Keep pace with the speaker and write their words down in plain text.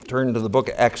Turn to the book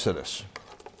of Exodus.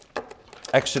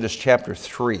 Exodus chapter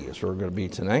 3 is where we're going to be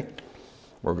tonight.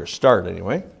 We're going to start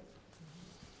anyway.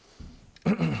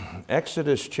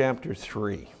 Exodus chapter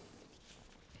 3.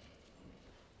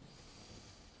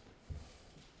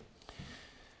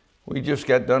 We just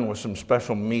got done with some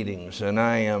special meetings, and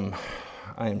I am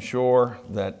sure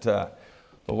that the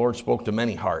Lord spoke to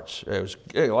many hearts. It was,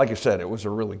 like I said, it was a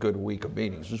really good week of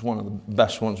meetings. It was one of the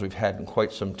best ones we've had in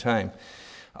quite some time.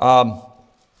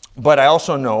 But I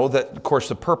also know that, of course,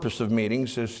 the purpose of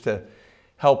meetings is to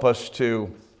help us to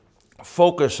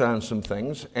focus on some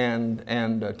things and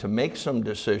to make some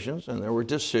decisions. And there were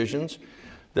decisions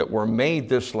that were made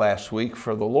this last week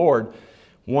for the Lord.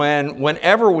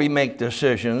 Whenever we make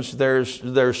decisions,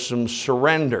 there's some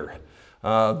surrender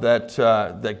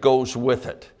that goes with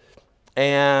it.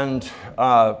 And,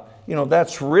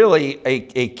 that's really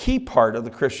a key part of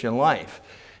the Christian life.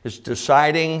 Is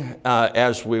deciding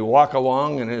as we walk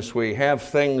along and as we have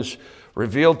things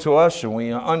revealed to us and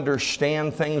we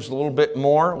understand things a little bit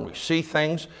more, we see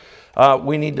things,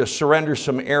 we need to surrender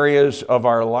some areas of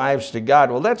our lives to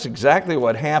God. Well, that's exactly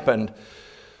what happened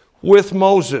with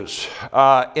Moses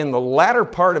in the latter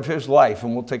part of his life,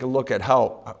 and we'll take a look at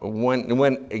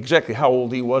exactly how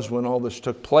old he was when all this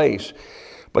took place.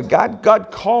 But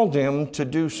God called him to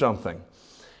do something.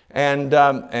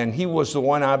 And he was the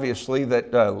one, obviously,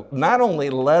 that not only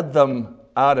led them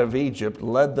out of Egypt,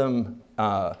 led them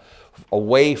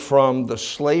away from the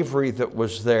slavery that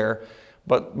was there,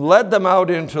 but led them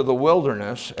out into the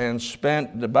wilderness and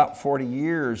spent about 40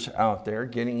 years out there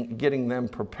getting them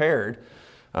prepared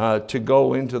to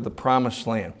go into the promised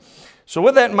land. So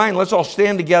with that in mind, let's all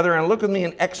stand together and look with me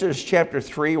in Exodus chapter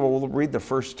 3. We'll read the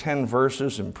first 10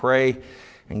 verses and pray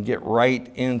and get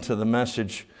right into the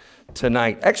message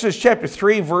tonight. Exodus chapter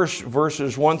 3,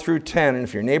 verses 1 through 10. And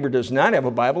if your neighbor does not have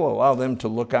a Bible, allow them to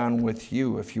look on with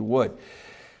you, if you would.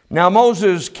 Now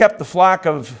Moses kept the flock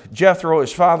of Jethro,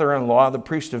 his father-in-law, the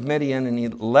priest of Midian, and he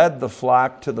led the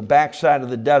flock to the backside of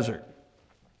the desert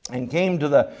and came to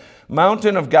the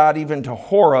mountain of God, even to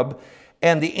Horeb.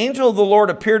 And the angel of the Lord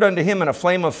appeared unto him in a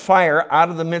flame of fire out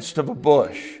of the midst of a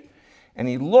bush. And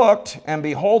he looked, and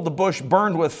behold, the bush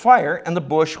burned with fire, and the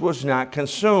bush was not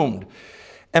consumed.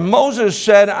 And Moses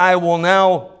said, I will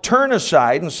now turn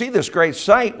aside and see this great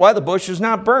sight, why the bush is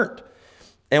not burnt.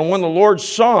 And when the Lord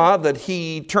saw that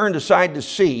he turned aside to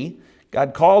see,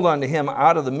 God called unto him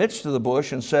out of the midst of the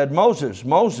bush and said, Moses,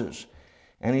 Moses.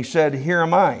 And he said, Here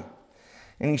am I.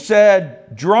 And he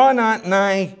said, Draw not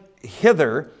nigh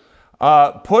hither,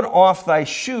 put off thy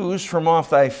shoes from off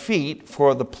thy feet,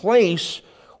 for the place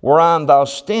whereon thou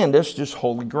standest is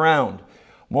holy ground.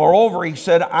 Moreover, he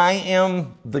said, I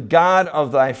am the God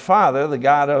of thy father, the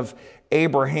God of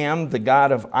Abraham, the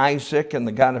God of Isaac, and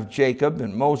the God of Jacob.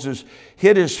 And Moses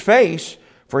hid his face,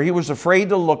 for he was afraid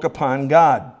to look upon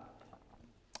God.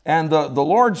 And the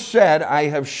Lord said, I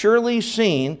have surely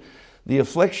seen the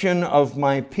affliction of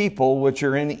my people which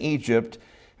are in Egypt,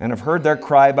 and have heard their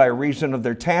cry by reason of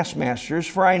their taskmasters,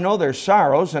 for I know their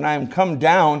sorrows, and I am come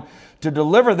down to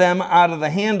deliver them out of the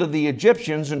hand of the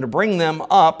Egyptians, and to bring them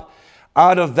up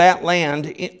out of that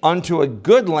land unto a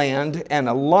good land and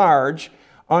a large,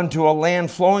 unto a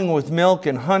land flowing with milk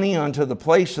and honey, unto the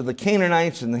place of the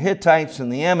Canaanites and the Hittites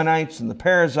and the Ammonites and the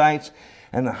Perizzites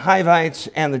and the Hivites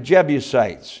and the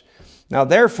Jebusites. Now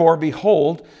therefore,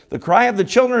 behold, the cry of the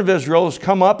children of Israel has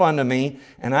come up unto me,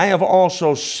 and I have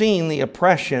also seen the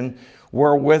oppression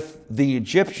wherewith the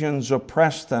Egyptians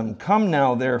oppressed them. Come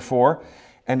now, therefore,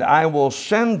 and I will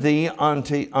send thee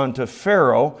unto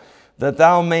Pharaoh, that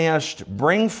thou mayest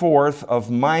bring forth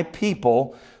of my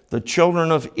people the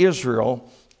children of Israel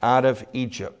out of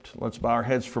Egypt. Let's bow our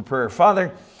heads for prayer.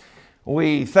 Father,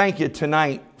 we thank you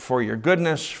tonight for your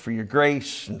goodness, for your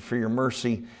grace, and for your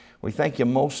mercy. We thank you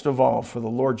most of all for the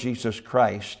Lord Jesus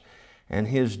Christ and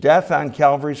his death on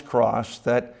Calvary's cross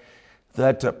that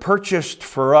purchased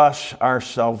for us our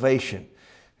salvation.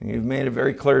 And you've made it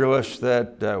very clear to us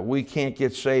that we can't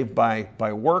get saved by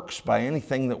works, by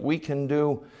anything that we can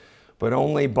do, but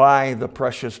only by the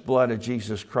precious blood of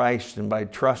Jesus Christ and by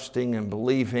trusting and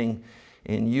believing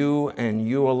in you and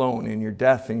you alone, in your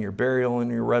death and your burial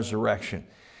and your resurrection.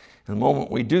 And the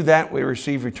moment we do that, we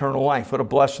receive eternal life. What a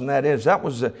blessing that is. That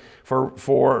was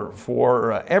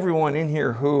for everyone in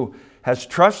here who has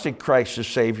trusted Christ as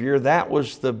Savior. That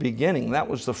was the beginning. That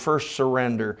was the first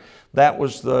surrender. That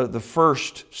was the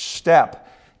first step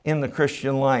in the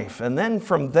Christian life. And then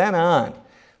from then on,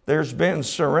 there's been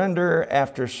surrender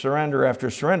after surrender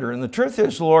after surrender. And the truth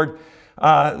is, Lord,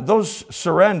 those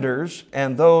surrenders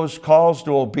and those calls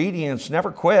to obedience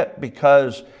never quit,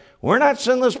 because we're not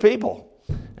sinless people.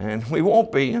 And we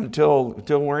won't be until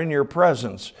we're in your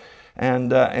presence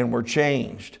and we're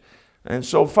changed. And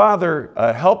so, Father,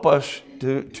 help us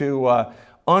to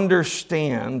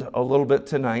understand a little bit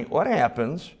tonight what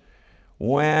happens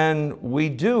when we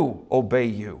do obey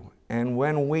you and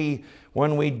when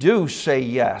we do say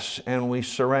yes and we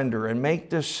surrender and make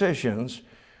decisions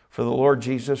for the Lord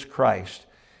Jesus Christ.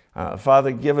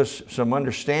 Father, give us some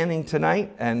understanding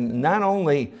tonight, and not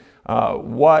only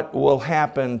what will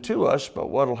happen to us, but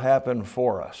what will happen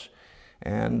for us.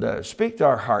 And speak to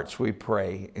our hearts, we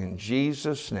pray, in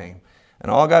Jesus' name.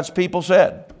 And all God's people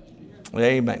said,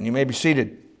 amen. You may be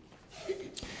seated.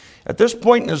 At this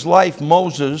point in his life,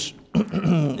 Moses,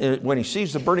 when he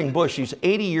sees the burning bush, he's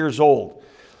 80 years old.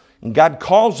 And God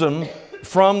calls him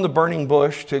from the burning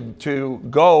bush to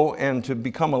go and to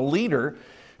become a leader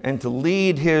and to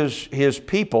lead his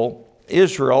people,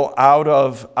 Israel, out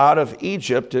of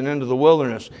Egypt and into the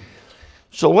wilderness.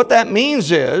 So what that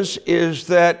means is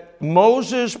that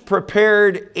Moses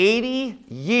prepared 80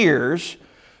 years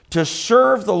to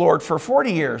serve the Lord for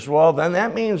 40 years. Well, then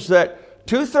that means that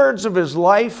 2/3 of his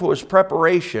life was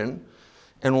preparation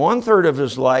and 1/3 of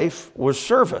his life was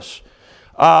service.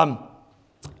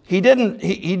 He didn't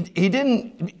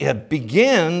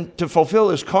begin to fulfill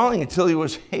his calling until he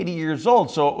was 80 years old.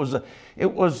 So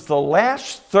it was the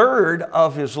last third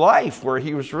of his life where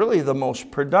he was really the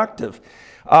most productive.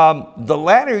 The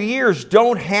latter years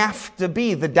don't have to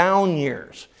be the down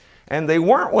years, and they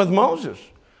weren't with Moses.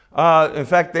 In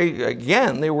fact,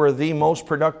 they were the most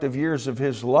productive years of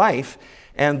his life,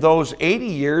 and those 80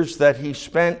 years that he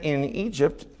spent in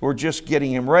Egypt were just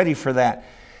getting him ready for that.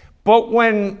 But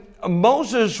when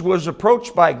Moses was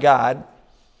approached by God,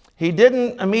 he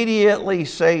didn't immediately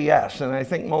say yes, and I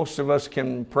think most of us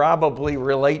can probably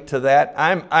relate to that.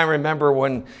 I remember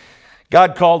when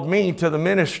God called me to the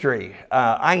ministry.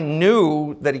 I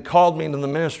knew that he called me to the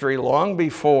ministry long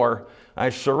before I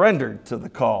surrendered to the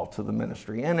call to the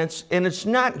ministry. And it's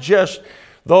not just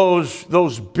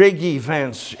those big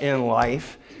events in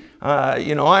life.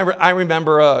 I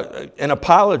remember an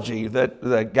apology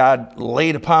that God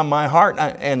laid upon my heart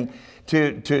and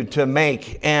to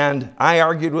make, and I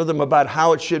argued with him about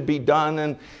how it should be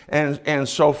done and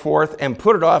so forth, and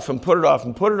put it off and put it off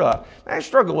and put it off. I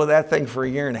struggled with that thing for a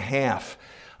year and a half.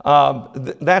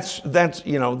 That's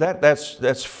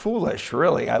foolish,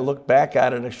 really. I look back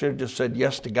at it. I should have just said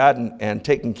yes to God and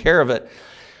taken care of it.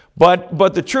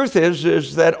 But the truth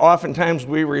is that oftentimes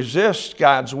we resist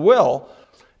God's will,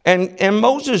 and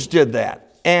Moses did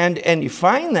that, and you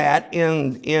find that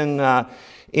in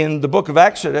the book of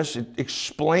Exodus. It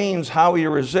explains how he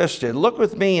resisted. Look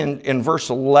with me in verse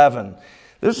 11.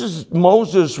 This is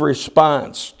Moses'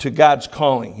 response to God's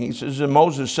calling. He says, and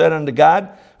Moses said unto God,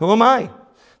 who am I,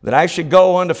 that I should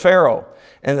go unto Pharaoh,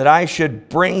 and that I should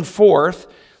bring forth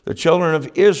the children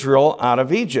of Israel out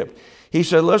of Egypt? He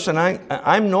said, listen,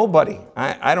 I'm nobody.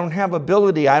 I don't have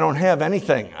ability. I don't have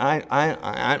anything.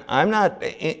 I'm not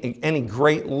any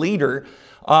great leader.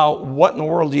 What in the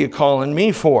world are you calling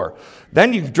me for?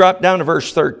 Then you drop down to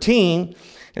verse 13.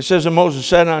 It says, and Moses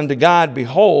said unto God,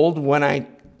 behold, when I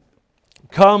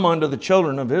come unto the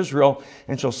children of Israel,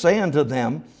 and shall say unto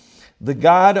them, the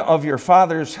God of your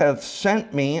fathers hath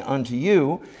sent me unto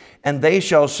you, and they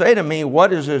shall say to me,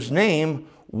 what is his name?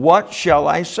 What shall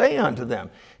I say unto them?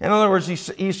 In other words,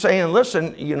 he's saying,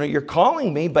 listen, you're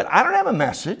calling me, but I don't have a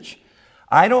message.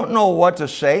 I don't know what to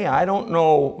say. I don't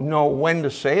know when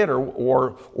to say it,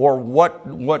 or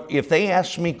what if they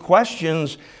ask me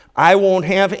questions, I won't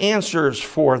have answers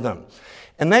for them.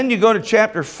 And then you go to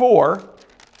chapter 4,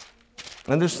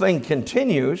 and this thing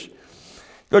continues.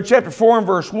 Go to chapter 4 and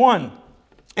verse 1.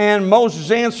 And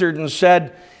Moses answered and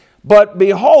said, but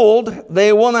behold,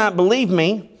 they will not believe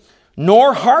me,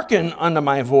 nor hearken unto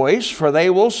my voice, for they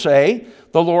will say,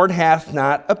 the Lord hath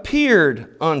not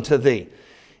appeared unto thee.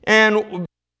 And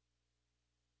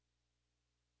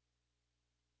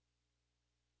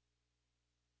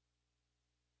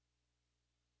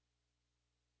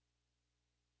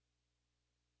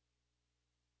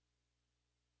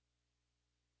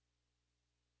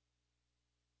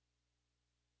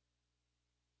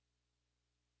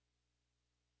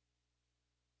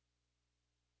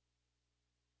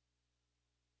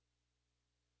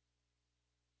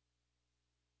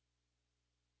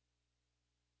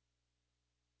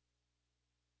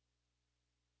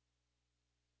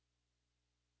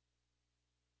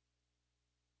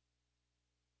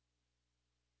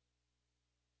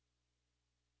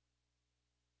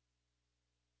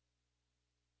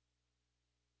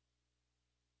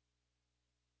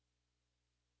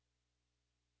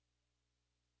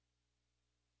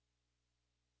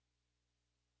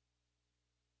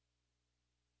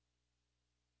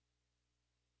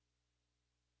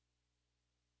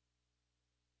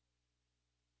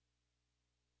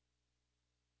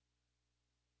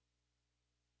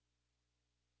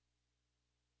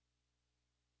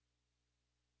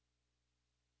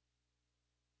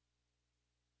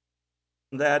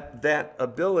that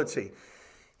ability.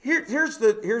 Here's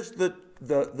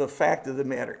the fact of the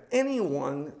matter.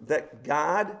 Anyone that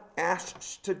God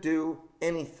asks to do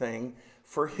anything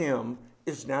for him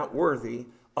is not worthy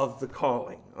of the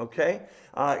calling, okay?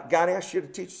 God asks you to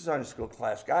teach a Sunday school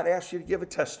class. God asks you to give a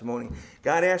testimony.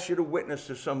 God asks you to witness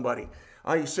to somebody.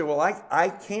 You say, well, I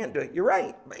can't do it. You're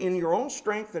right. In your own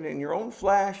strength and in your own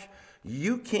flesh,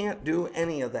 you can't do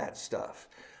any of that stuff.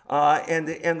 And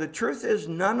the truth is,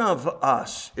 none of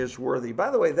us is worthy.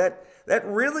 By the way, that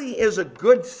really is a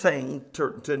good thing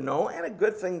to know and a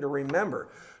good thing to remember.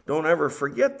 Don't ever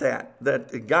forget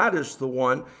that God is the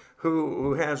one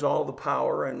who has all the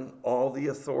power and all the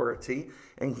authority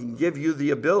and can give you the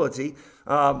ability.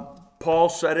 Paul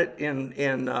said it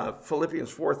in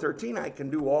Philippians 4:13, I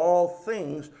can do all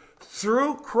things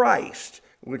through Christ,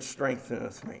 which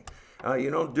strengtheneth me. You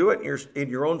don't do it in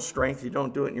your own strength. You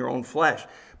don't do it in your own flesh.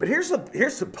 But here's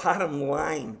the bottom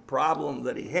line problem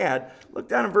that he had. Look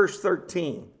down in verse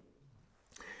 13.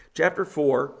 Chapter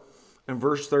 4 and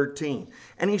verse 13.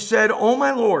 And he said, O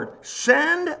my Lord,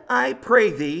 send, I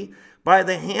pray thee, by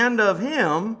the hand of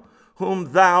him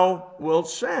whom thou wilt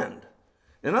send.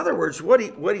 In other words, what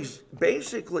he's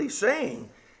basically saying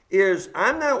is,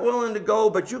 I'm not willing to go,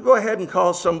 but you go ahead and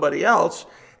call somebody else,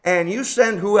 and you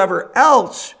send whoever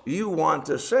else you want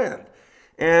to send.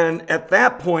 And at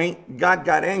that point, God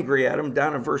got angry at him,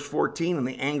 down in verse 14, and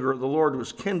the anger of the Lord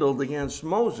was kindled against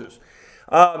Moses.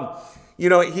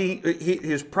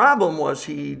 His problem was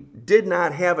he did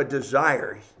not have a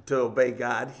desire to obey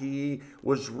God. He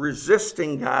was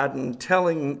resisting God and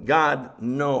telling God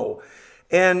no.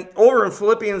 And over in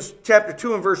Philippians chapter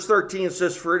 2 and verse 13, it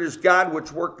says, for it is God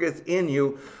which worketh in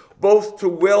you, both to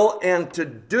will and to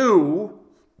do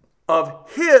of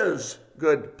his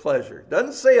good pleasure. It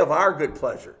doesn't say of our good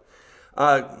pleasure.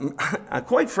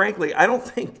 Quite frankly, I don't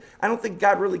think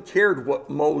God really cared what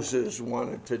Moses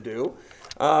wanted to do.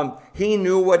 He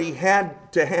knew what he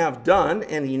had to have done,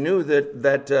 and he knew that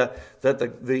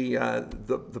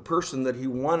the person that he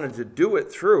wanted to do it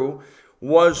through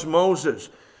was Moses.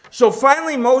 So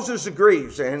finally, Moses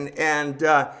agrees, and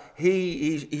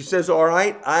he says, all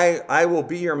right, I will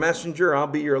be your messenger. I'll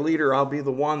be your leader. I'll be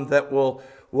the one that will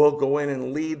go in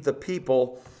and lead the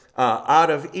people out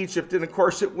of Egypt. And of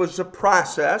course, it was a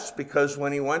process, because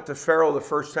when he went to Pharaoh the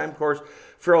first time, of course,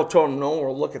 Pharaoh told him no.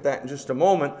 We'll look at that in just a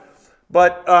moment.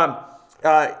 But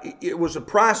it was a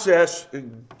process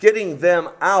getting them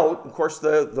out. Of course,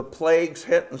 the plagues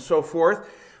hit and so forth.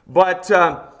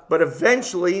 But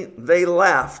eventually they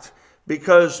left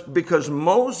because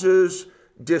Moses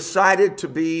decided to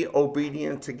be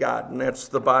obedient to God. And that's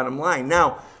the bottom line.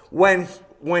 Now,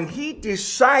 when he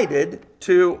decided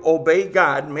to obey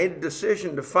God, made a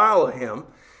decision to follow him,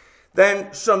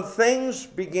 then some things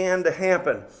began to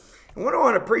happen. And what I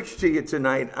want to preach to you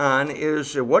tonight on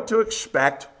is what to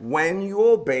expect when you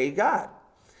obey God.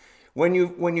 When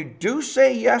you do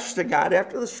say yes to God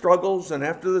after the struggles and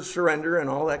after the surrender and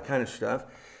all that kind of stuff,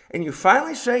 and you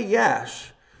finally say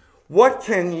yes, what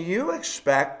can you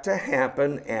expect to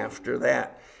happen after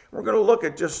that? We're going to look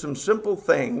at just some simple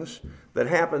things that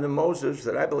happened to Moses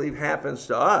that I believe happens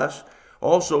to us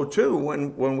also too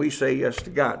when we say yes to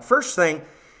God. First thing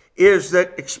is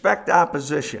that expect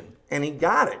opposition. And he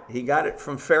got it. He got it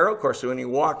from Pharaoh. Of course, when he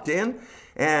walked in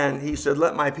and he said,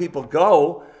 let my people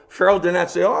go, Pharaoh did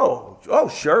not say, oh,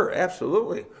 sure,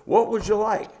 absolutely. What would you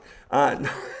like?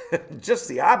 Just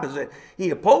the opposite. He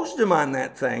opposed him on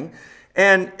that thing.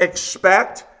 And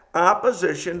expect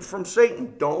opposition from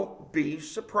Satan. Don't be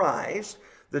surprised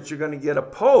that you're going to get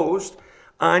opposed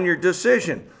on your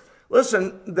decision.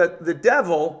 Listen, the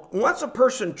devil, once a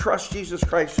person trusts Jesus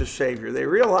Christ as Savior, they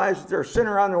realize that they're a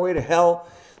sinner on their way to hell.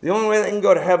 The only way they can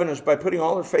go to heaven is by putting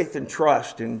all their faith and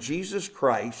trust in Jesus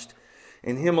Christ,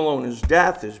 in him alone, his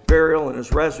death, his burial, and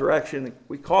his resurrection.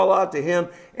 We call out to him,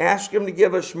 ask him to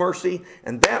give us mercy,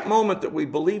 and that moment that we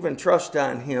believe and trust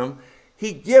on him,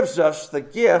 he gives us the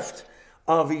gift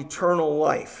of eternal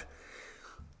life.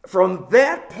 From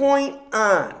that point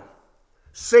on,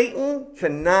 Satan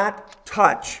cannot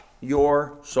touch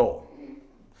your soul.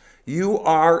 You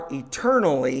are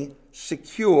eternally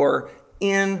secure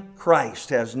in Christ.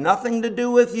 Has nothing to do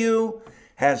with you,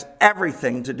 has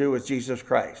everything to do with Jesus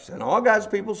Christ. And all God's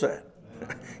people said,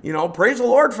 praise the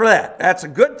Lord for that. That's a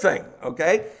good thing,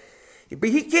 okay? But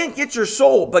he can't get your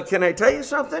soul. But can I tell you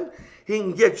something? He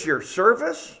can get your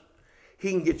service. He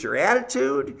can get your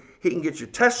attitude. He can get your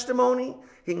testimony.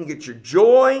 He can get your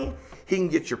joy. He can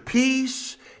get your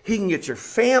peace. He can get your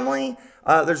family.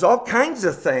 There's all kinds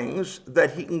of things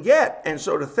that he can get. And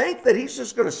so to think that he's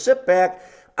just going to sit back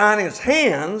on his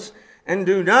hands and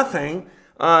do nothing,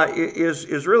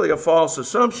 is really a false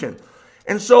assumption.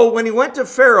 And so when he went to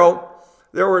Pharaoh,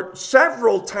 there were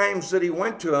several times that he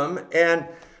went to him, and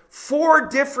 4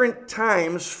 different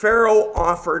times Pharaoh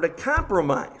offered a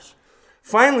compromise.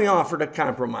 Finally offered a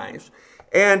compromise.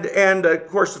 And of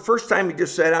course, the first time he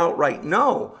just said outright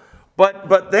no.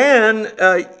 But then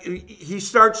he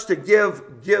starts to give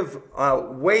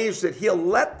ways that he'll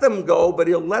let them go, but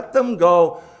he'll let them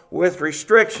go with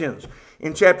restrictions.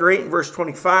 In chapter 8 and verse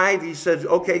 25, he says,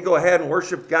 okay, go ahead and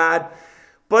worship God,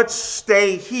 but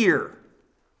stay here.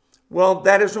 Well,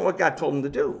 that isn't what God told him to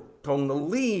do. He told him to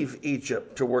leave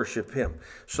Egypt to worship him.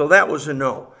 So that was a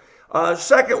no.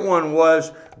 Second one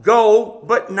was go,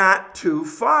 but not too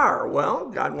far. Well,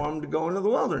 God wanted him to go into the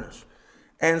wilderness.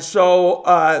 And so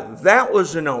that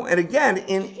was a no. And again,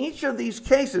 in each of these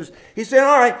cases, he said,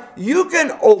 all right, you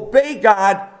can obey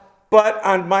God, but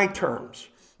on my terms.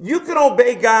 You can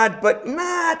obey God, but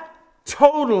not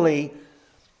totally,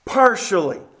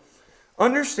 partially.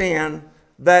 Understand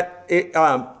that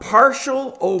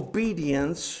partial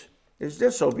obedience is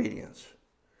disobedience.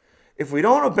 If we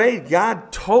don't obey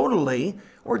God totally,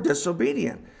 we're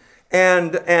disobedient.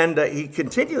 And he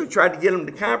continually tried to get him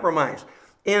to compromise.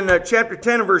 In chapter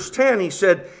 10 and verse 10, he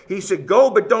said,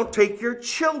 go, but don't take your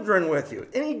children with you.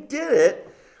 And he did it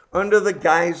under the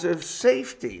guise of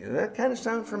safety. Does that kind of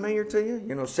sound familiar to you?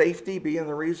 You know, safety being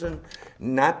the reason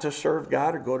not to serve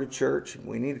God or go to church.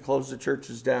 We need to close the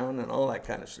churches down and all that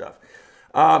kind of stuff.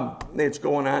 It's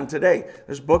going on today.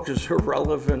 This book is a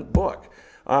relevant book.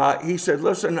 He said,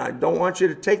 listen, I don't want you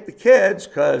to take the kids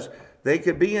because they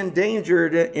could be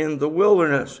endangered in the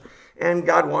wilderness. And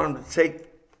God wanted him to take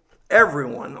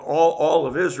everyone, all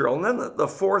of Israel. And then the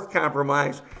fourth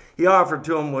compromise he offered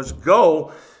to him was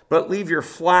go, but leave your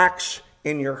flocks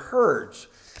in your herds.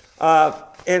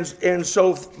 And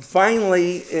so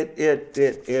finally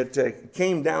it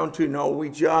came down to, no, we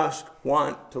just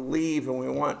want to leave and we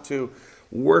want to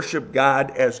worship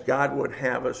God as God would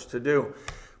have us to do.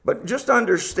 But just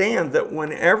understand that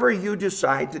whenever you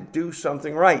decide to do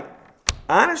something right,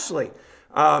 honestly,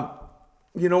 after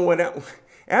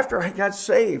I got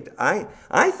saved,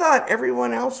 I thought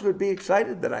everyone else would be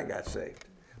excited that I got saved.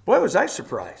 Boy, was I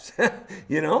surprised. I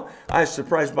was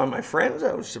surprised by my friends.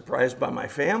 I was surprised by my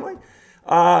family.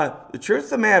 The truth of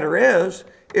the matter is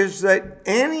that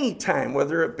any time,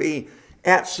 whether it be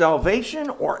at salvation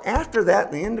or after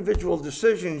that, the individual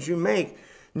decisions you make,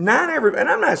 and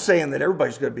I'm not saying that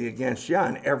everybody's going to be against you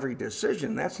on every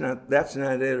decision. That's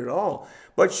not it at all.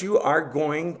 But you are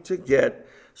going to get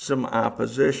some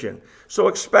opposition. So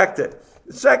expect it.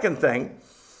 The second thing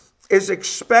is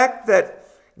expect that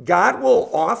God will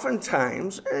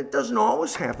oftentimes, and it doesn't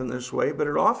always happen this way, but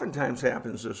it oftentimes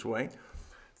happens this way,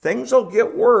 things will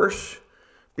get worse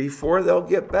before they'll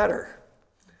get better.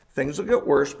 Things will get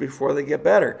worse before they get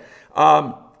better.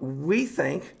 We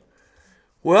think,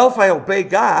 well, if I obey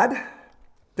God,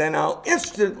 then I'll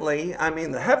instantly,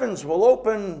 the heavens will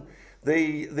open,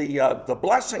 the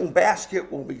blessing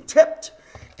basket will be tipped,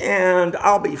 and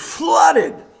I'll be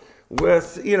flooded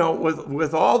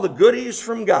with all the goodies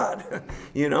from God.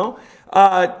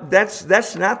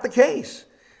 That's not the case.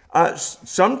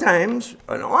 Sometimes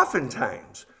and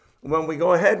oftentimes when we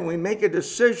go ahead and we make a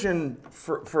decision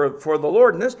for the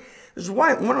Lord, and this is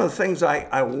why one of the things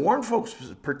I warn folks,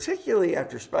 particularly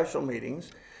after special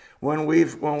meetings, when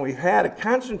we've had a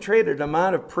concentrated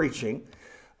amount of preaching,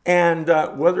 and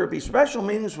whether it be special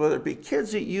meetings, whether it be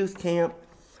kids at youth camp,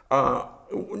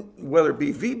 whether it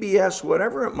be VBS,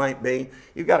 whatever it might be,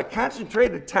 you've got a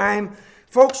concentrated time.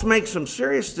 Folks make some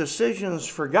serious decisions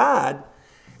for God,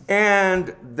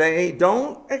 and they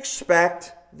don't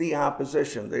expect the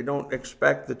opposition. They don't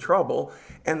expect the trouble,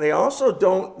 and they also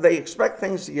they expect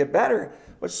things to get better,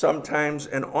 but sometimes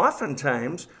and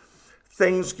oftentimes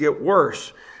things get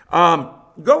worse.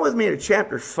 Go with me to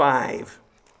chapter 5.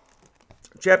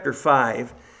 Chapter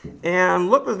 5, and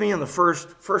look with me in the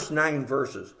first 9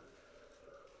 verses.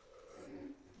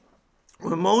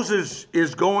 When Moses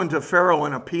is going to Pharaoh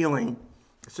and appealing,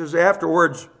 it says,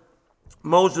 afterwards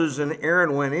Moses and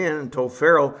Aaron went in and told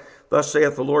Pharaoh, thus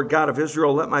saith the Lord God of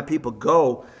Israel, let my people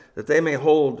go, that they may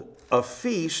hold a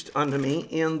feast unto me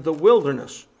in the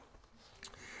wilderness.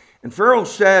 And Pharaoh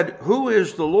said, who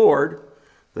is the Lord,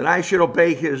 that I should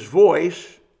obey his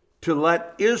voice to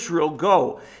let Israel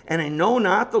go? And I know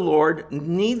not the Lord,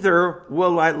 neither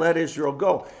will I let Israel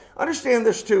go. Understand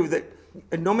this too, that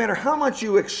no matter how much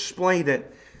you explain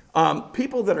it,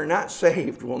 people that are not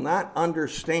saved will not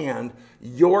understand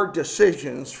your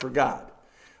decisions for God.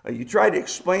 You try to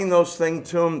explain those things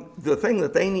to them. The thing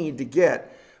that they need to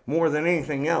get more than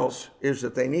anything else is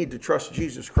that they need to trust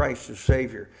Jesus Christ as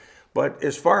Savior. But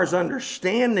as far as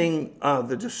understanding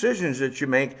the decisions that you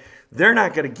make, they're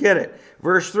not going to get it.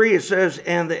 Verse 3, it says,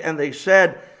 and they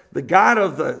said, the God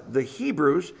of the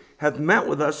Hebrews hath met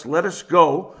with us. Let us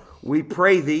go, we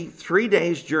pray thee, 3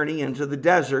 days' journey into the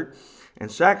desert, and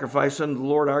sacrifice unto the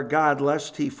Lord our God,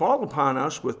 lest he fall upon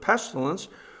us with pestilence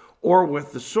or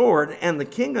with the sword. And the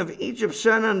king of Egypt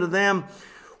said unto them,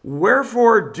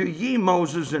 wherefore do ye,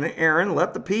 Moses and Aaron,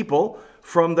 let the people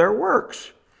from their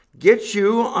works? Get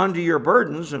you unto your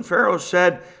burdens. And Pharaoh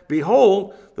said,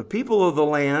 behold, the people of the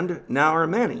land now are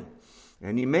many,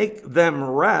 and ye make them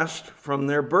rest from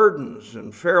their burdens.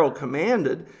 And Pharaoh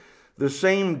commanded the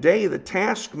same day the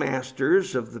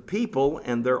taskmasters of the people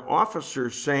and their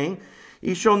officers, saying,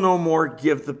 ye shall no more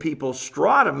give the people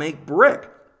straw to make brick,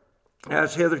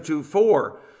 as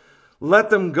heretofore. Let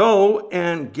them go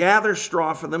and gather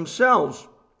straw for themselves.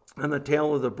 And the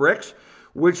tale of the bricks,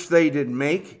 which they did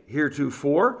make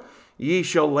heretofore, ye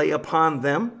shall lay upon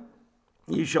them.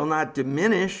 Ye shall not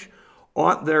diminish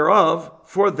aught thereof,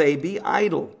 for they be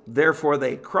idle. Therefore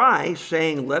they cry,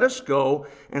 saying, let us go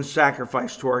and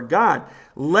sacrifice to our God.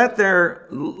 Let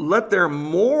their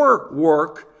more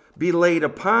work be laid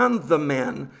upon the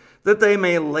men, that they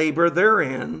may labor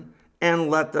therein, and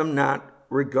let them not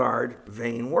regard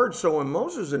vain words. So when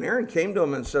Moses and Aaron came to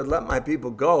him and said, let my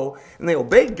people go, and they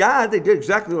obeyed God, they did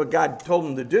exactly what God told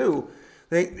them to do.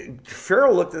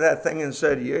 Pharaoh looked at that thing and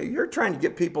said, you're trying to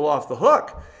get people off the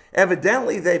hook.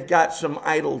 Evidently, they've got some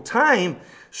idle time,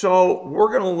 so we're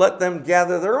going to let them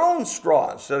gather their own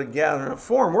straw instead of gathering it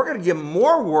for them. We're going to give them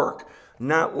more work,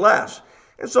 not less.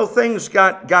 And so things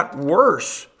got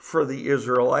worse for the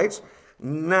Israelites,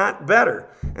 not better.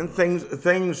 And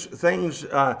things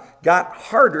got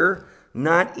harder,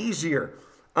 not easier.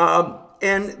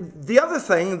 And the other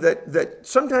thing that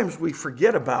sometimes we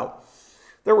forget about,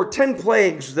 there were 10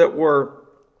 plagues that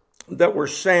were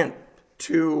sent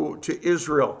to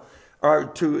Israel, or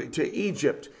to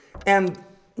Egypt. And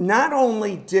not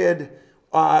only did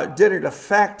it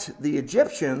affect the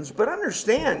Egyptians, but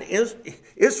understand,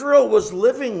 Israel was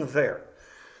living there.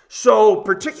 So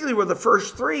particularly with the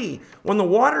first 3, when the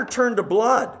water turned to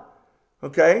blood,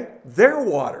 okay, their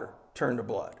water turned to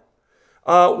blood.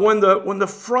 When the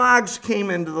frogs came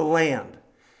into the land,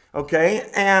 okay,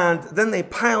 and then they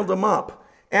piled them up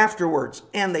afterwards,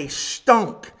 and they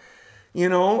stunk.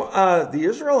 The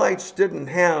Israelites didn't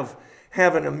have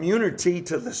an immunity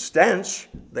to the stench.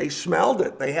 They smelled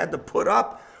it. They had to put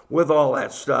up with all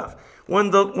that stuff.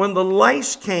 When the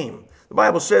lice came, the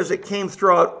Bible says it came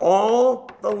throughout all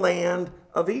the land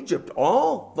of Egypt.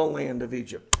 All the land of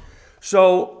Egypt.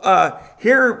 So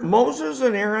here Moses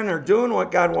and Aaron are doing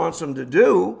what God wants them to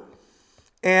do,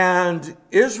 and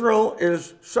Israel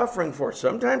is suffering for it.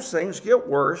 Sometimes things get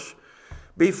worse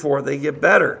before they get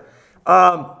better.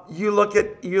 You look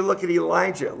at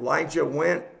Elijah. Elijah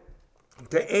went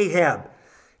to Ahab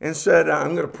and said,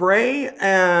 I'm going to pray,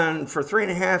 and for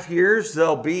 3.5 years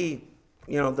there'll be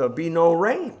no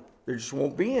rain. There just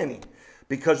won't be any,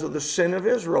 because of the sin of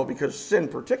Israel, because sin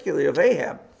particularly of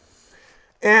Ahab.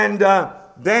 And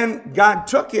then God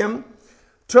took him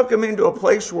into a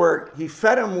place where he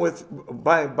fed him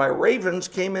by ravens,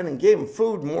 came in and gave him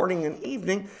food morning and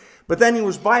evening. But then he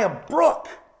was by a brook,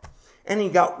 and he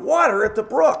got water at the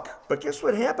brook. But guess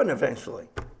what happened eventually?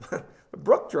 The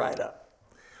brook dried up.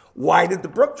 Why did the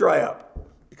brook dry up?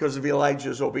 Because of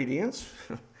Elijah's obedience,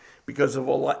 because of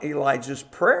Elijah's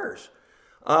prayers.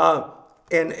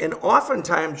 And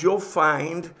oftentimes you'll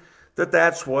find that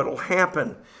that's what will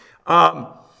happen.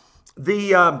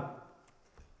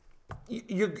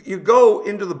 You go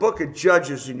into the book of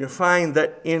Judges, and you find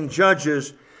that in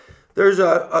Judges there's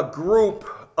a group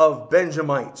of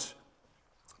Benjamites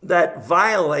that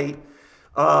violate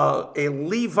a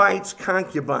Levite's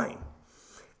concubine.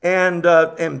 And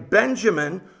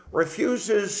Benjamin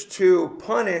refuses to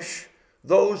punish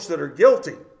those that are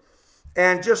guilty,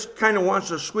 and just kind of wants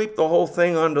to sweep the whole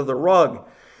thing under the rug.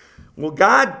 Well,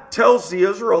 God tells the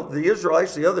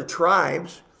Israelites, the other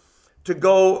tribes, to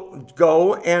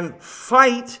go and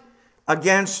fight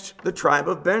against the tribe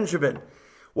of Benjamin.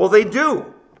 Well, they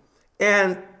do.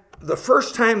 And the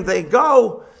first time they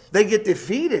go, they get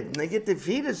defeated, and they get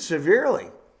defeated severely.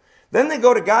 Then they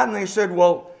go to God and they said,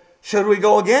 well, should we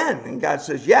go again? And God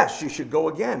says, yes, you should go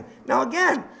again. Now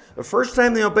again, the first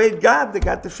time they obeyed God, they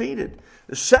got defeated.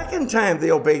 The second time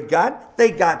they obeyed God,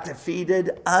 they got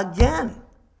defeated again.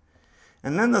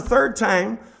 And then the third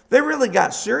time, they really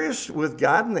got serious with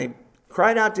God, and they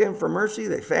cried out to him for mercy.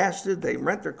 They fasted. They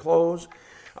rent their clothes.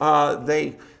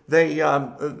 They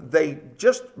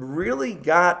just really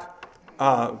got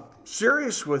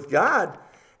serious with God.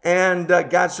 And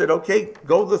God said, okay,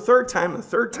 go the third time. The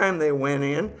third time they went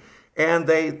in and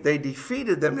they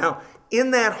defeated them. Now,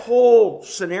 in that whole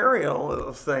scenario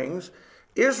of things,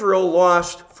 Israel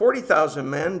lost 40,000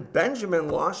 men. Benjamin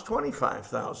lost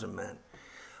 25,000 men.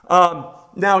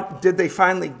 Now, did they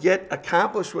finally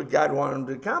accomplish what God wanted them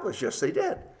to accomplish? Yes, they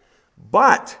did.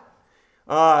 But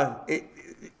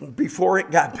before it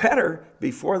got better,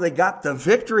 before they got the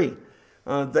victory,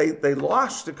 they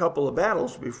lost a couple of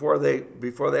battles before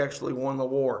they actually won the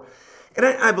war. And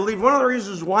I believe one of the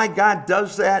reasons why God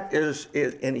does that is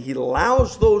and he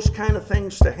allows those kind of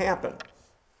things to happen,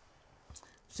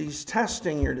 is he's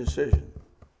testing your decision.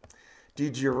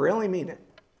 Did you really mean it?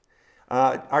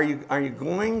 Are you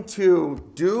going to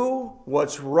do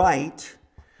what's right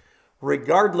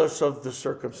regardless of the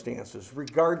circumstances,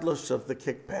 regardless of the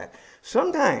kickback?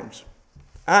 Sometimes,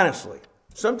 honestly,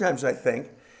 sometimes I think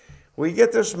we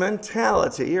get this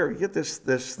mentality, or we get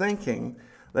this thinking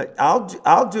that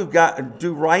I'll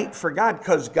do right for God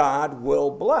because God will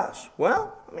bless.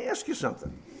 Well, let me ask you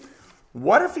something.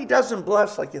 What if he doesn't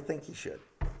bless like you think he should?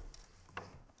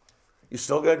 You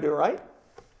still got to do right?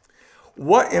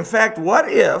 What if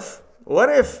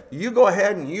you go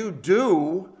ahead and you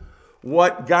do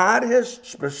what God has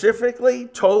specifically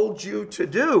told you to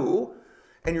do,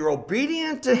 and you're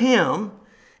obedient to him,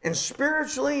 and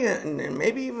spiritually and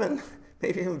maybe even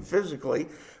physically,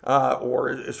 or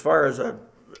as far as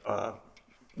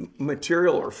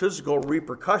material or physical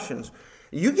repercussions,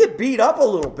 you get beat up a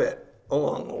little bit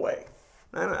along the way.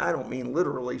 I don't mean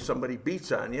literally somebody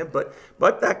beats on you, but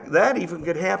that even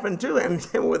could happen too.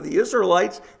 And with the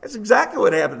Israelites, that's exactly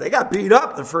what happened. They got beat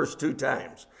up the first two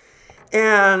times.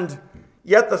 And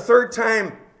yet the third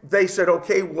time, they said,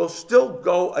 okay, we'll still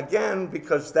go again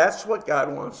because that's what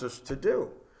God wants us to do.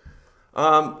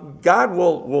 God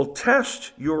will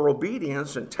test your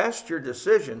obedience and test your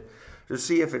decision to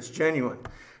see if it's genuine.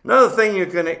 Another thing you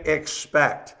can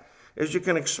expect is you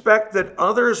can expect that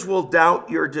others will doubt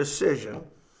your decision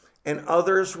and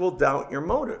others will doubt your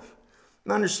motive.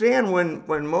 Now understand,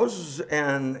 when Moses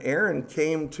and Aaron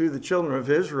came to the children of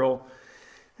Israel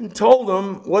and told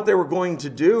them what they were going to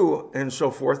do and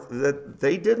so forth, that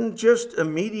they didn't just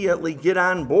immediately get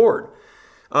on board.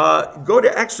 Go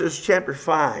to Exodus chapter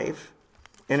 5,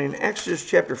 and in Exodus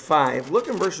chapter 5, look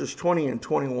in verses 20 and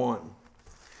 21.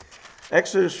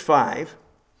 Exodus 5.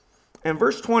 And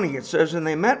verse 20, it says, and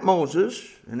they met Moses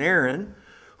and Aaron,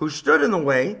 who stood in the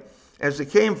way as they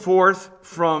came forth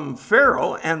from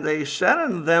Pharaoh, and they said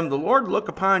unto them, the Lord look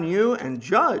upon you and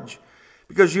judge,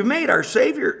 because you made our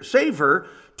savor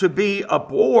to be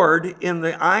abhorred in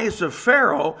the eyes of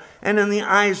Pharaoh and in the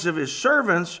eyes of his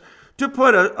servants, to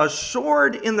put a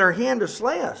sword in their hand to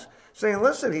slay us. Saying,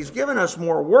 listen, he's given us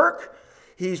more work.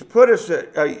 He's put us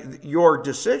at, your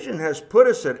decision has put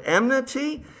us at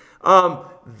enmity.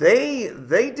 They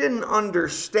didn't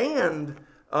understand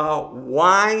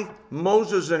why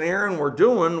Moses and Aaron were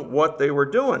doing what they were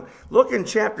doing. Look in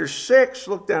chapter 6,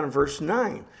 look down in verse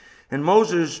 9. And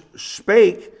Moses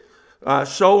spake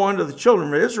so unto the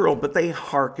children of Israel, but they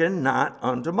hearkened not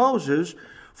unto Moses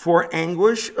for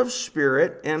anguish of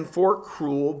spirit and for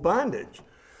cruel bondage.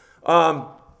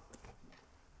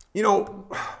 You'll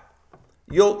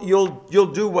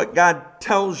do what God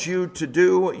tells you to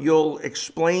do. You'll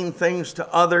explain things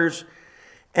to others,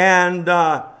 and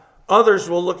others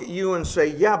will look at you and say,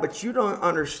 yeah, but you don't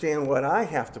understand what I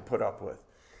have to put up with.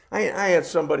 I had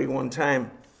somebody one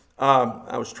time,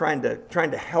 I was trying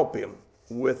to help him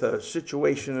with a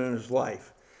situation in his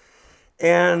life.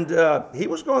 And he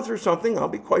was going through something, I'll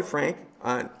be quite frank,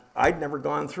 I'd never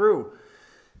gone through.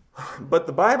 But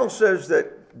the Bible says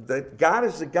that God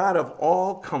is the God of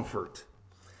all comfort.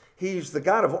 He's the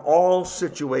God of all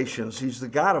situations. He's the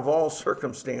God of all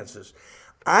circumstances.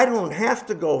 I don't have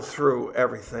to go through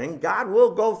everything. God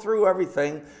will go through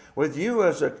everything with you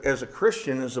as a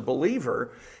Christian, as a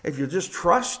believer, if you just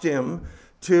trust him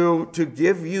to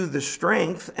give you the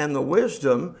strength and the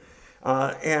wisdom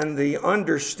and the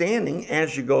understanding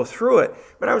as you go through it.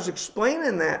 But I was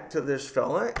explaining that to this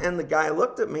fella, and the guy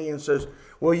looked at me and says,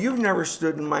 well, you've never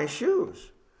stood in my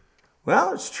shoes.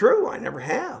 Well, it's true. I never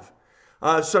have.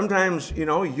 Sometimes,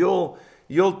 you'll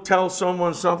tell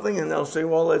someone something and they'll say,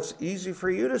 well, it's easy for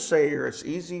you to say, or it's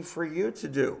easy for you to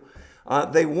do.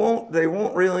 They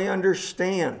won't really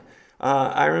understand.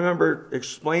 I remember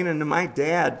explaining to my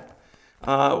dad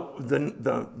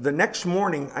the next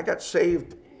morning. I got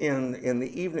saved in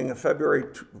the evening of February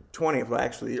 20th, well,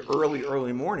 actually the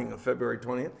early morning of February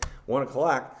 20th, 1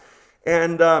 o'clock,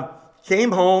 and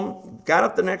came home, got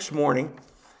up the next morning,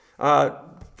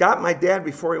 got my dad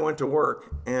before he went to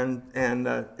work, and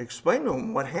explained to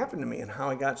him what happened to me and how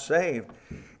I got saved.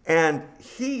 And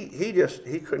he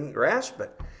couldn't grasp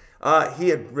it. He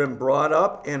had been brought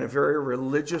up in a very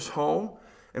religious home.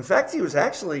 In fact, he was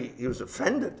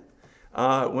offended.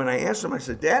 When I asked him, I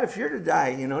said, Dad, if you're to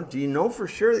die, do you know for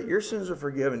sure that your sins are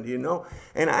forgiven? Do you know?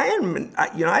 And I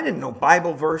didn't know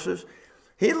Bible verses.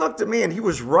 He looked at me and he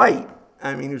was right.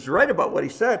 I mean, he was right about what he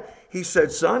said. He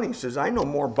said, son, he says, I know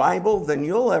more Bible than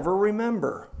you'll ever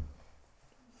remember.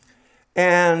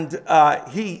 And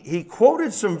he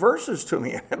quoted some verses to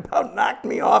me and about knocked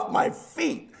me off my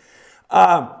feet.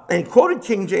 And he quoted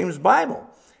King James Bible.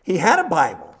 He had a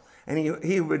Bible, and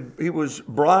he was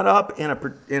brought up in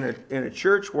a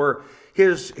church where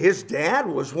his dad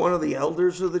was one of the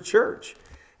elders of the church.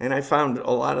 And I found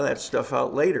a lot of that stuff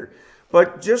out later.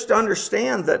 But just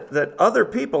understand that other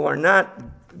people are not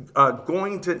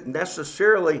going to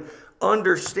necessarily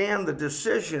understand the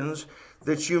decisions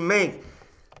that you make.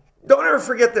 Don't ever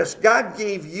forget this. God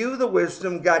gave you the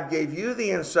wisdom. God gave you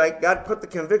the insight. God put the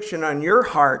conviction on your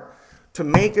heart to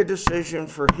make a decision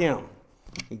for him.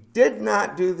 He did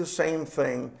not do the same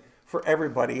thing for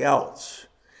everybody else.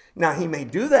 Now, he may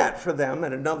do that for them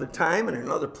at another time and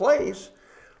another place,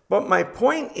 but my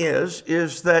point is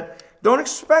that don't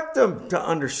expect them to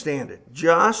understand it.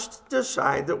 Just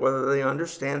decide that whether they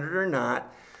understand it or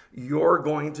not, you're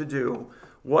going to do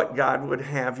what God would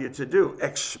have you to do.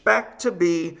 Expect to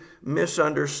be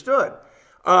misunderstood.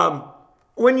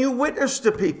 When you witness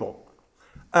to people,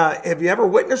 have you ever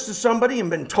witnessed to somebody and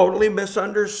been totally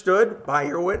misunderstood by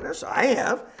your witness? I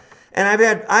have. And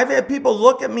I've had people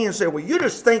look at me and say, well, you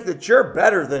just think that you're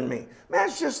better than me. Man,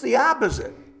 it's just the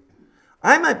opposite.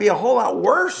 I might be a whole lot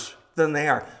worse than they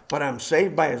are, but I'm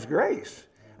saved by his grace.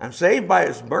 I'm saved by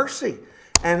his mercy.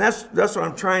 And that's what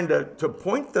I'm trying to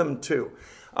point them to.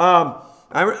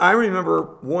 I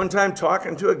remember one time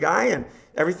talking to a guy and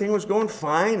everything was going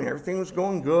fine and everything was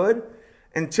going good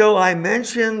until I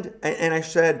mentioned, and I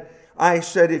said,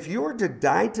 if you were to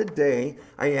die today,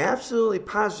 are you absolutely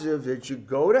positive that you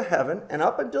go to heaven? And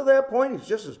up until that point, he's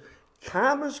just as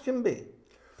calm as can be.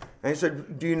 And he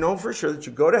said, do you know for sure that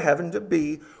you go to heaven to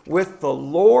be with the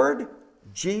Lord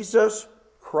Jesus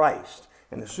Christ?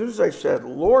 And as soon as I said,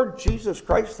 Lord Jesus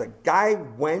Christ, the guy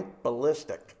went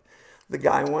ballistic. The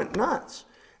guy went nuts.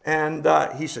 And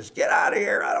he says, get out of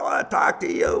here. I don't want to talk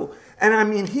to you. And I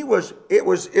mean, it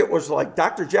was like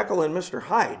Dr. Jekyll and Mr.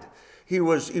 Hyde. He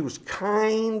was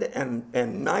kind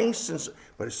and nice.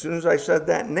 But as soon as I said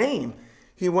that name,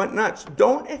 he went nuts.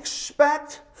 Don't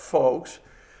expect, folks,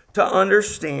 to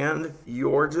understand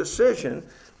your decision,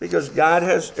 because God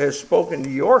has spoken to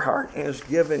your heart and has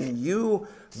given you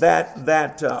that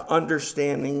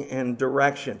understanding and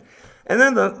direction. And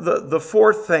then the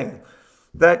fourth thing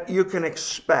that you can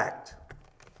expect,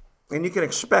 and you can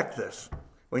expect this,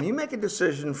 when you make a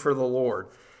decision for the Lord,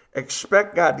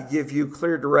 expect God to give you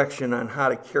clear direction on how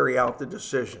to carry out the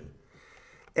decision.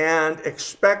 And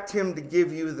expect him to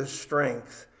give you the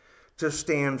strength to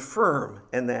stand firm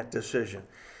in that decision.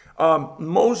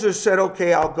 Moses said,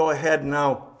 okay, I'll go ahead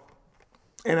now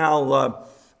and I'll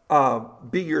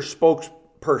be your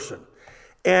spokesperson.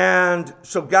 And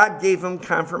so God gave him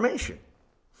confirmation.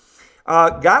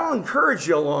 God will encourage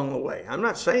you along the way. I'm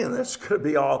not saying this could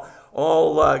be all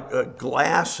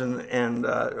glass and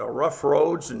rough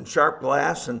roads and sharp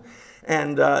glass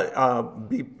and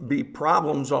be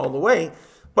problems all the way.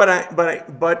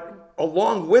 But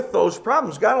along with those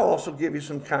problems, God will also give you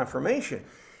some confirmation.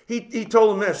 He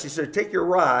told him this. He said, take your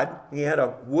rod. He had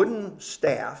a wooden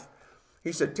staff.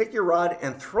 He said, take your rod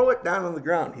and throw it down on the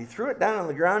ground. He threw it down on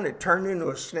the ground. It turned into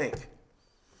a snake.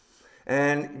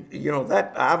 And,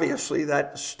 that obviously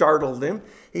that startled him.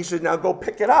 He said, now go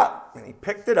pick it up. And he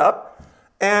picked it up.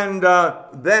 And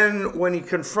then when he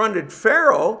confronted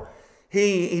Pharaoh,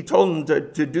 he told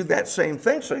him to do that same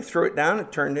thing. So he threw it down.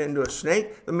 It turned into a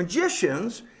snake. The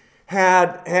magicians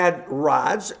had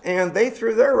rods, and they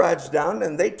threw their rods down,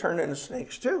 and they turned into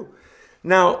snakes too.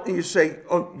 Now, you say,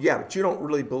 oh, yeah, but you don't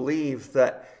really believe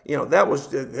that, that was,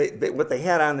 what they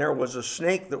had on there was a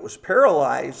snake that was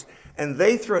paralyzed, and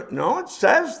they threw it. No, it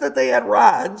says that they had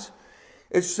rods.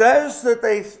 It says that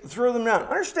they threw them down.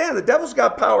 Understand, the devil's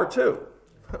got power too,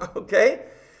 okay?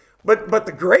 But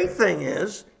the great thing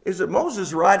is that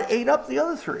Moses' rod ate up the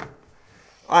other three.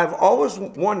 I've always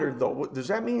wondered, though, does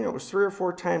that mean it was 3 or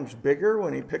 4 times bigger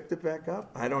when he picked it back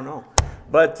up? I don't know.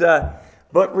 But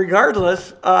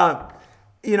regardless,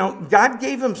 God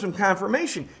gave him some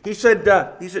confirmation. He said,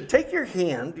 take your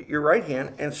hand, your right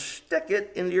hand, and stick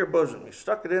it into your bosom. He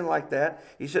stuck it in like that.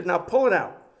 He said, now pull it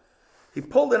out. He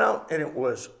pulled it out, and it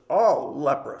was all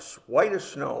leprous, white as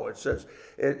snow. It says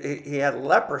he had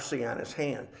leprosy on his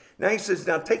hand. Now he says,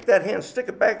 now take that hand, stick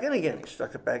it back in again. He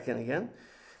stuck it back in again.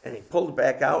 And he pulled it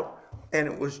back out, and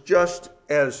it was just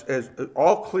as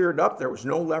all cleared up. There was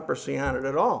no leprosy on it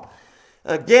at all.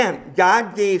 Again,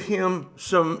 God gave him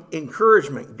some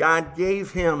encouragement. God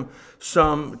gave him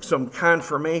some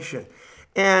confirmation.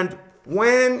 And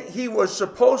when he was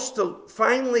supposed to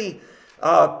finally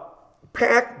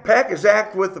pack his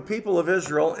act with the people of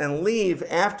Israel and leave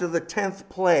after the 10th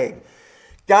plague,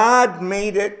 God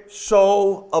made it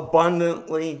so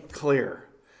abundantly clear.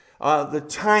 The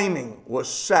timing was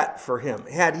set for him.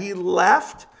 Had he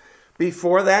left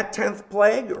before that 10th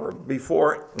plague, or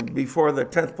before the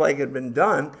 10th plague had been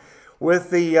done, with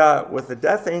the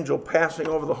death angel passing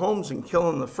over the homes and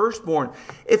killing the firstborn,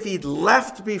 if he'd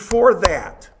left before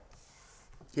that,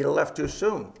 he'd have left too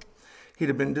soon. He'd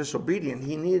have been disobedient.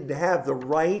 He needed to have the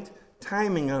right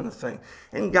timing on the thing.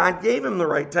 And God gave him the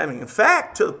right timing. In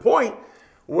fact, to the point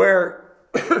where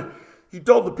he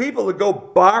told the people to go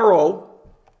borrow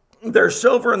their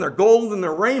silver and their gold and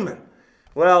their raiment.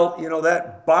 Well,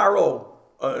 that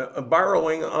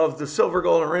borrowing of the silver,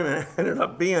 gold, and raiment ended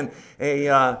up being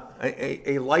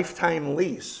a lifetime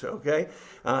lease, okay?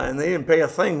 And they didn't pay a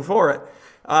thing for it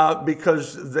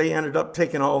because they ended up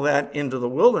taking all that into the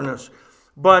wilderness.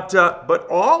 But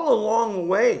all along the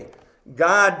way,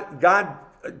 God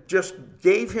just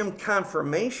gave him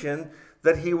confirmation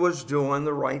that he was doing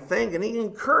the right thing, and he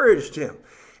encouraged him.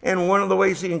 And one of the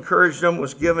ways he encouraged him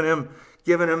was giving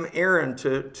him Aaron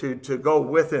to go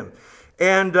with him.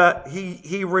 And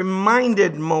he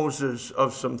reminded Moses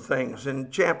of some things. In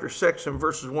chapter 6 and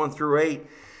verses 1 through 8,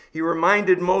 he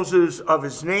reminded Moses of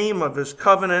his name, of his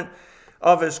covenant,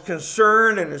 of his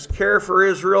concern and his care for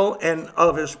Israel, and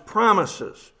of his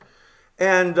promises.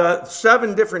 And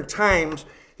 7 different times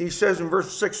he says in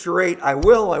verses 6 through 8, I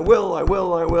will, I will, I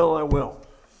will, I will, I will.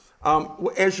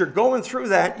 As you're going through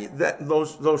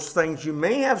those things, you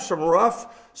may have some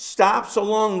rough stops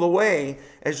along the way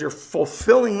as you're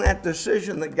fulfilling that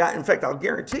decision that God, in fact, I'll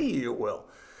guarantee you will.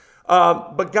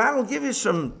 But God will give you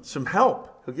some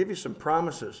help. He'll give you some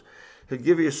promises. He'll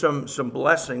give you some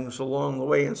blessings along the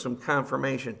way and some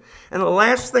confirmation. And the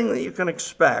last thing that you can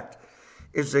expect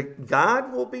is that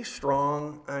God will be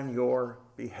strong on your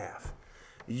behalf.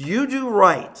 You do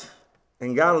right,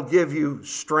 and God will give you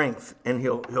strength, and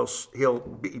he'll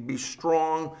be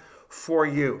strong for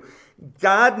you.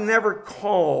 God never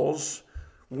calls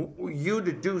you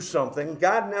to do something.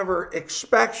 God never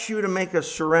expects you to make a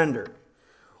surrender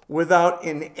without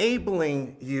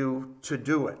enabling you to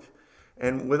do it,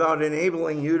 and without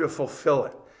enabling you to fulfill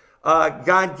it.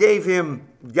 God gave him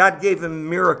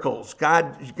miracles.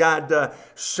 God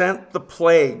sent the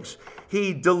plagues.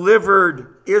 He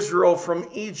delivered Israel from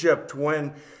Egypt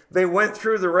when they went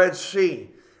through the Red Sea,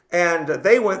 and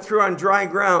they went through on dry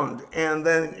ground. And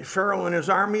then Pharaoh and his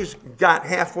armies got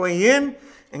halfway in,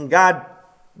 and God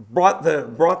brought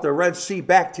the Red Sea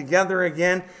back together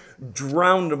again,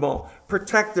 drowned them all,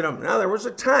 protected them. Now, there was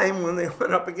a time when they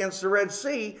went up against the Red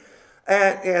Sea,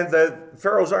 and the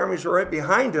Pharaoh's armies were right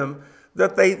behind him,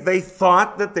 that they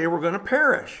thought that they were going to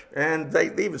perish. And they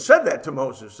even said that to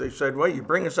Moses. They said, well, you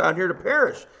bring us out here to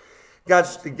perish. God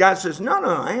says, no,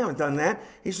 I haven't done that.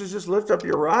 He says, just lift up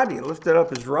your rod. He lifted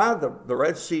up his rod. The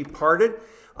Red Sea parted.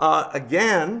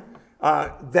 That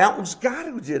was God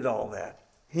who did all that.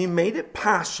 He made it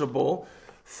possible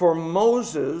for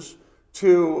Moses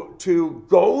to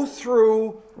go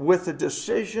through with the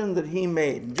decision that he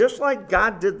made. Just like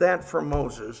God did that for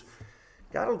Moses,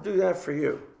 God will do that for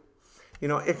you.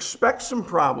 Expect some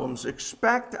problems.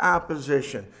 Expect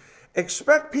opposition.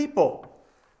 Expect people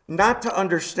not to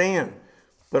understand,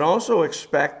 but also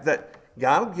expect that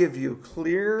God will give you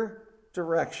clear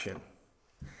direction.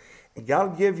 And God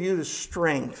will give you the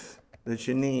strength that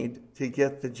you need to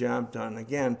get the job done.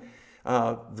 Again,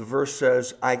 the verse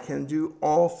says, I can do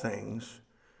all things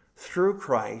through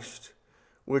Christ,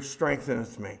 which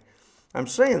strengtheneth me. I'm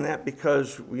saying that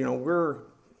because, we're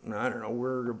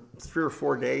 3 or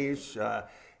 4 days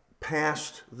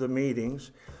past the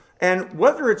meetings. And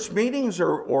whether it's meetings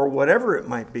or whatever it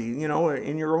might be,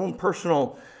 in your own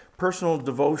personal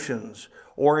devotions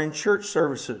or in church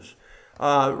services,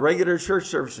 regular church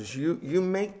services, you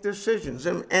make decisions.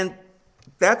 And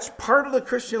that's part of the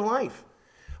Christian life.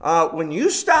 When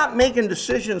you stop making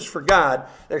decisions for God,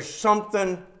 there's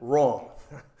something wrong.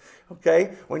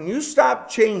 Okay? When you stop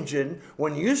changing,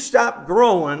 when you stop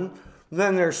growing,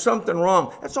 then there's something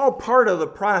wrong. That's all part of the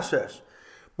process.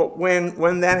 But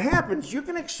when that happens, you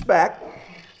can expect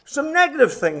some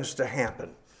negative things to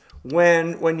happen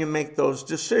when you make those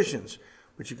decisions.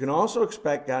 But you can also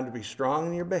expect God to be strong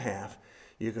on your behalf.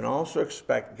 You can also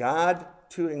expect God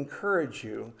to encourage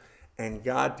you and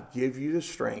God to give you the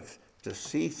strength to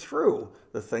see through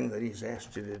the thing that he's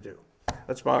asked you to do.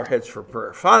 Let's bow our heads for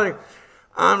prayer. Father,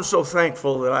 I'm so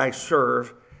thankful that I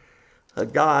serve a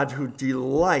God who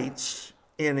delights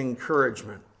in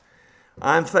encouragement.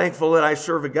 I'm thankful that I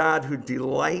serve a God who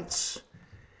delights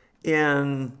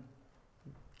in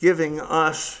giving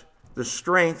us the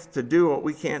strength to do what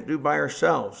we can't do by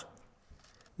ourselves.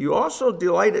 You also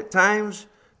delight at times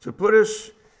to put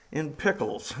us in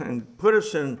pickles and put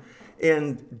us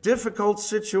in difficult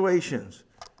situations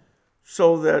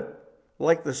so that,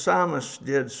 like the psalmist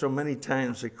did so many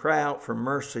times, they cry out for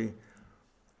mercy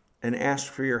and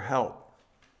ask for your help.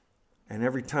 And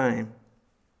every time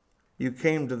you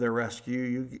came to their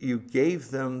rescue, you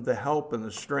gave them the help and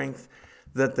the strength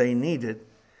that they needed.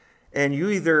 And you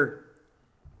either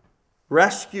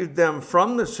rescued them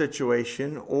from the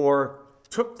situation or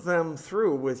took them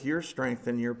through with your strength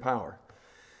and your power.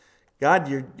 God,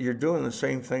 you're doing the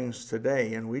same things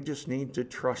today, and we just need to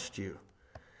trust you.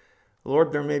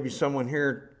 Lord, there may be someone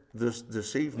here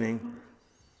this evening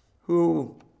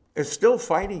who is still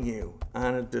fighting you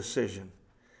on a decision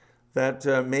that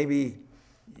maybe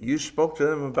you spoke to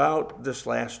them about this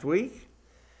last week.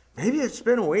 Maybe it's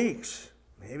been weeks.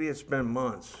 Maybe it's been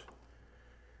months.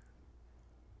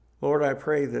 Lord, I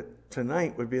pray that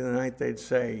tonight would be the night they'd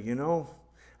say,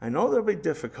 I know there'll be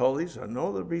difficulties. I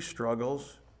know there'll be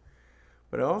struggles.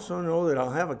 But I also know that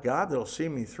I'll have a God that'll see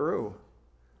me through.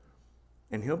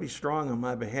 And he'll be strong on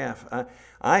my behalf.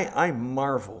 I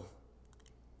marvel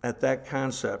at that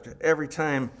concept every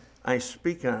time I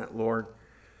speak on it, Lord,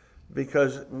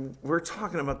 because we're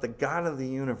talking about the God of the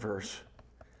universe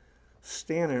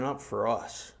standing up for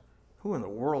us. Who in the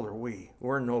world are we?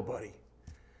 We're nobody.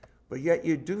 But yet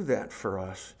you do that for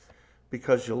us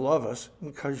because you love us,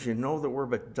 because you know that we're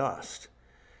but dust.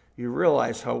 You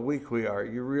realize how weak we are.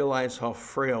 You realize how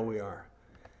frail we are.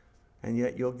 And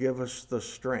yet you'll give us the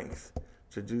strength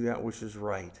to do that which is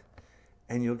right.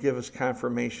 And you'll give us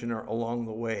confirmation along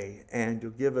the way. And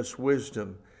you'll give us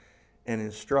wisdom and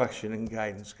instruction and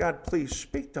guidance. God, please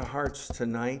speak to hearts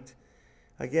tonight.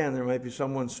 Again, there might be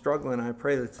someone struggling. I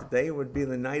pray that today would be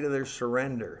the night of their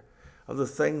surrender, of the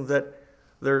thing that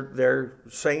they're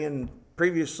saying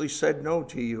previously said no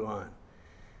to you on.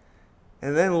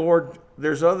 And then, Lord,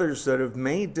 there's others that have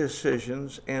made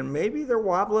decisions and maybe they're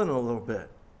wobbling a little bit.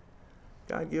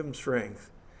 God, give them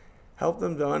strength. Help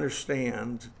them to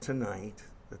understand tonight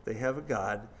that they have a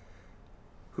God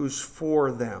who's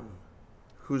for them,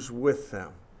 who's with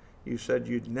them. You said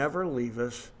you'd never leave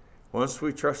us. Once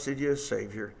we trusted you as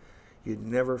Savior, you'd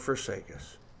never forsake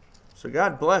us. So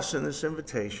God bless in this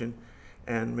invitation,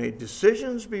 and may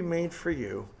decisions be made for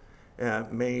you.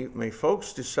 May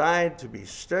folks decide to be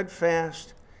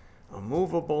steadfast,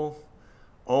 immovable,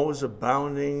 always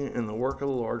abounding in the work of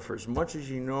the Lord, for as much as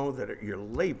you know that your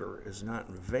labor is not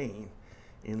in vain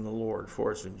in the Lord.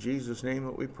 For it's in Jesus' name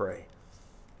that we pray.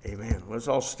 Amen. Let's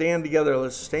all stand together.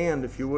 Let's stand, if you would.